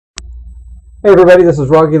Hey everybody, this is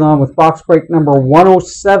Rogulon with box break number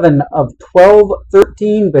 107 of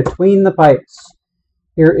 12-13 Between the Pipes.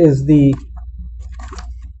 Here is the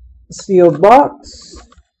sealed box.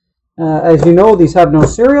 As you know, these have no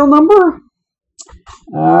serial number.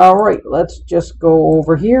 Alright, let's just go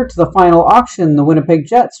over here to the final auction, the Winnipeg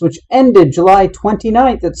Jets, which ended July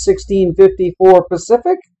 29th at 16:54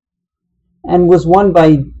 Pacific and was won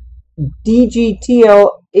by DGTL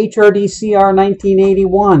HRDCR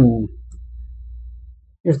 1981.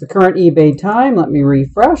 Here's the current eBay time. Let me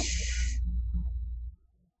refresh.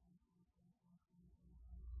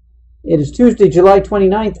 It is Tuesday, July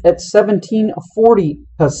 29th at 17:40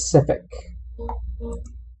 Pacific.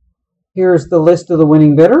 Here's the list of the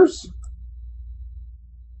winning bidders.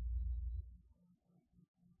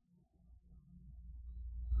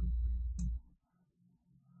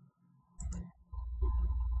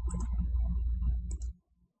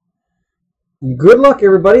 Good luck,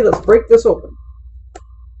 everybody. Let's break this open.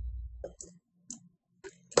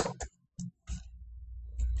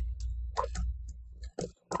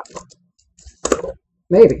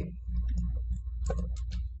 Maybe.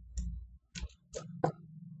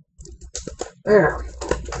 There.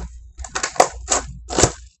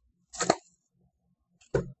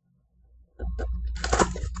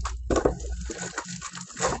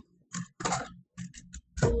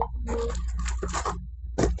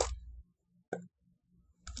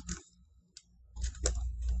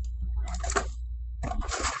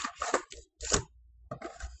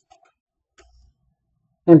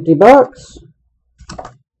 Empty box.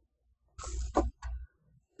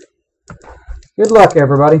 Good luck,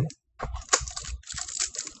 everybody.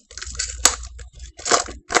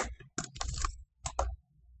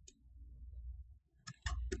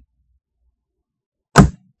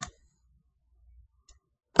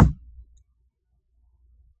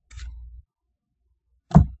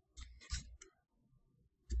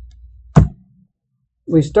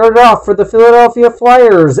 We started off for the Philadelphia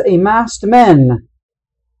Flyers, a masked men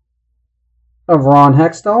of Ron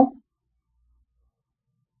Hextall.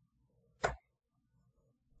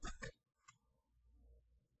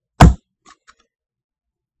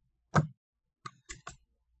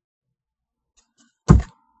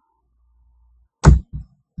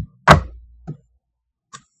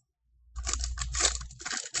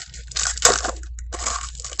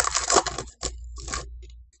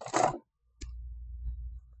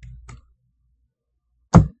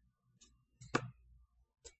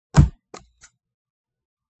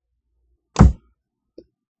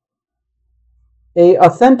 A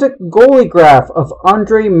authentic goalie graph of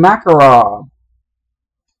Andrei Makarov.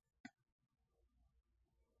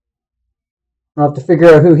 I'll have to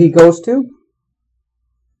figure out who he goes to.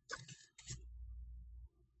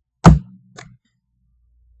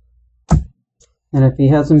 And if he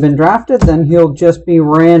hasn't been drafted, then he'll just be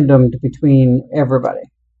randomed between everybody.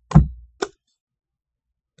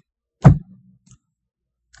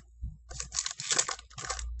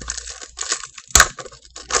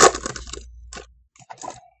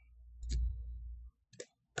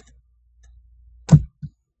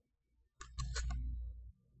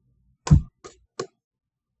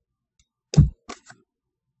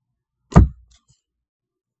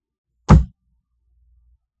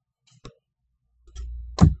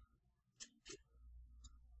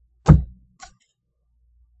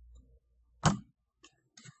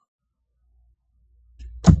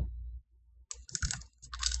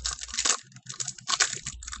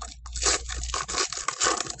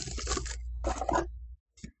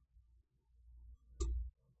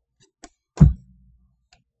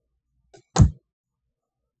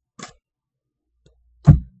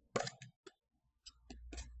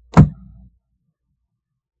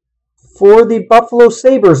 For the Buffalo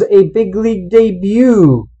Sabres, a big league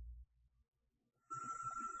debut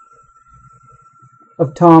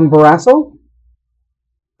of Tom Barrasso.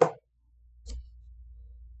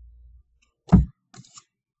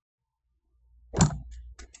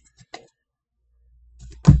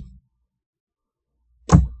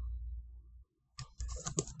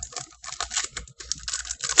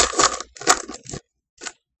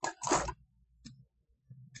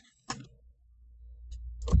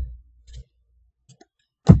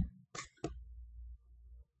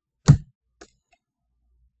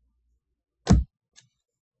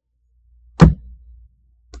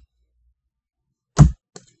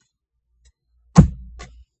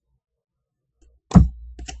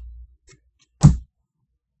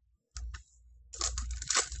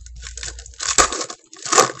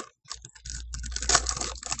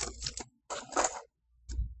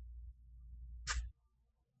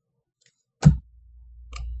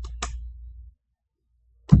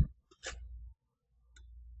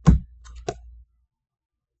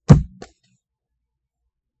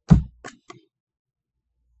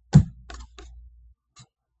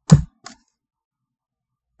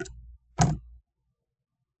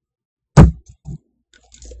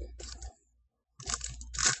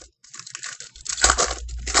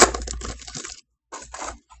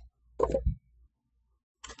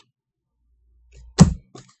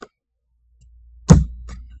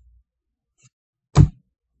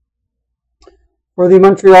 For the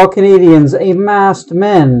Montreal Canadiens, a masked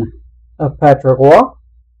men of Patrick Roy.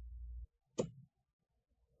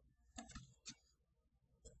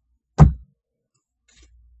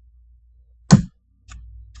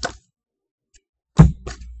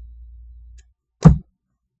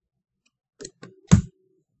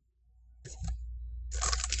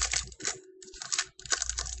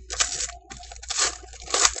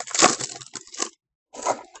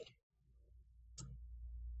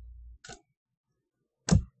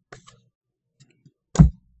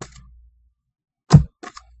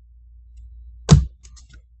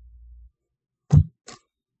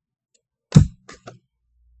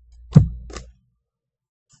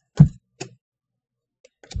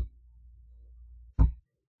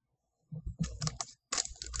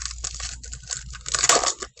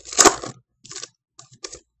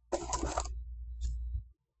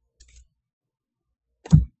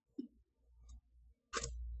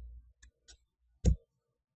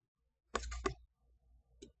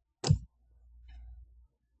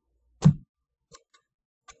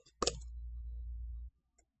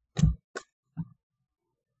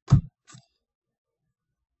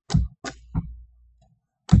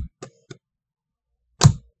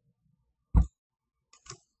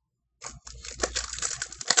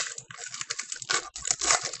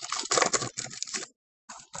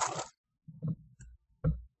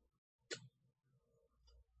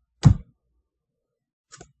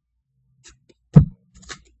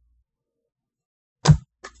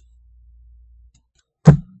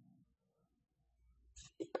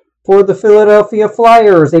 For the Philadelphia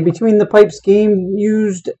Flyers, a between-the-pipes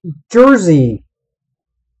game-used jersey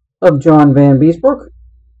of John Vanbiesbrouck.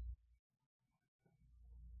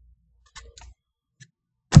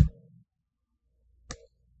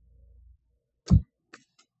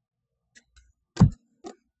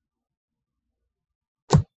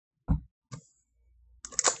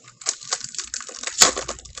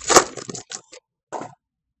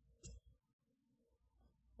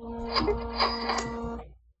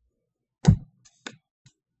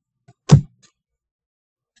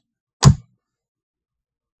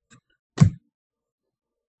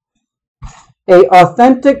 A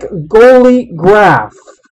authentic goalie graph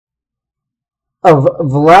of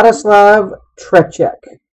Vladislav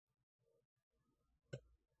Tretiak.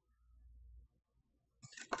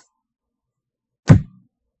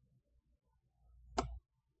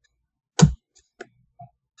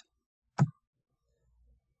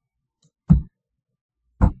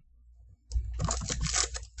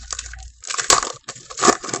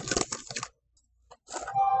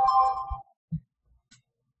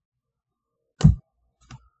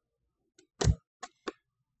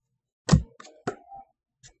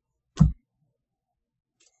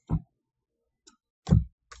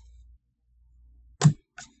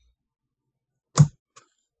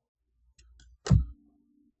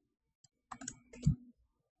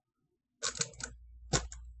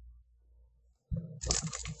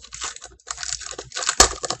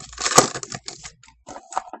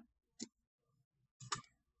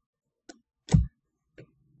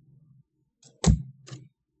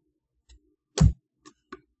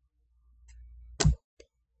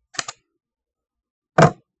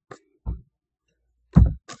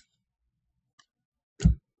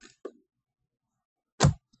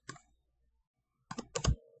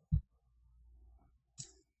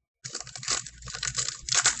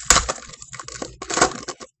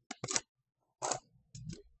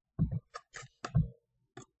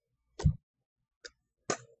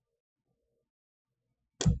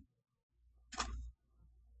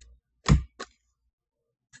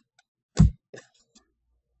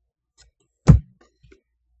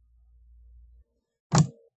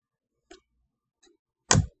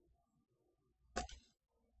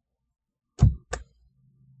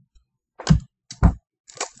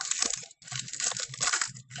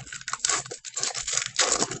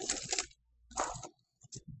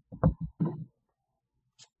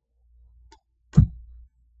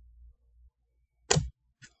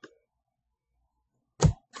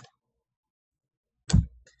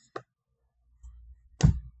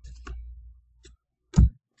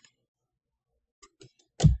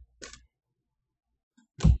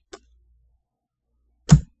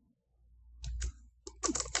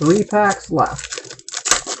 Three packs left.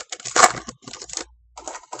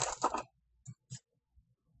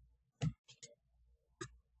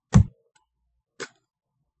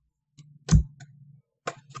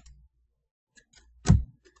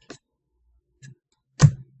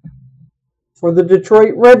 For the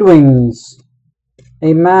Detroit Red Wings,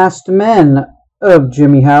 a masked men of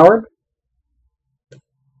Jimmy Howard.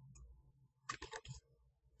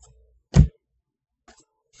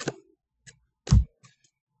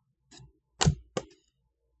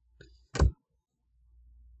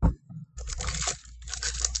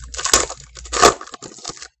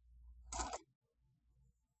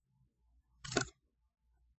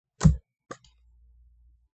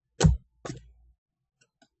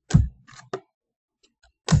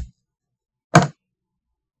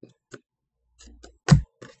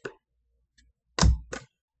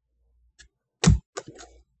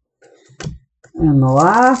 And the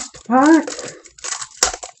last pack.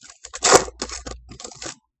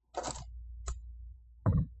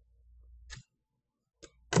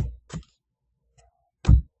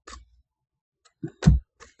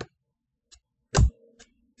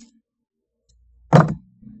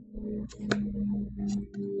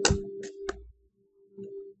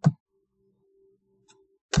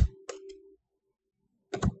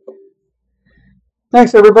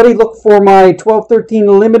 Thanks, everybody. Look for my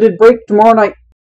 12-13 limited break tomorrow night.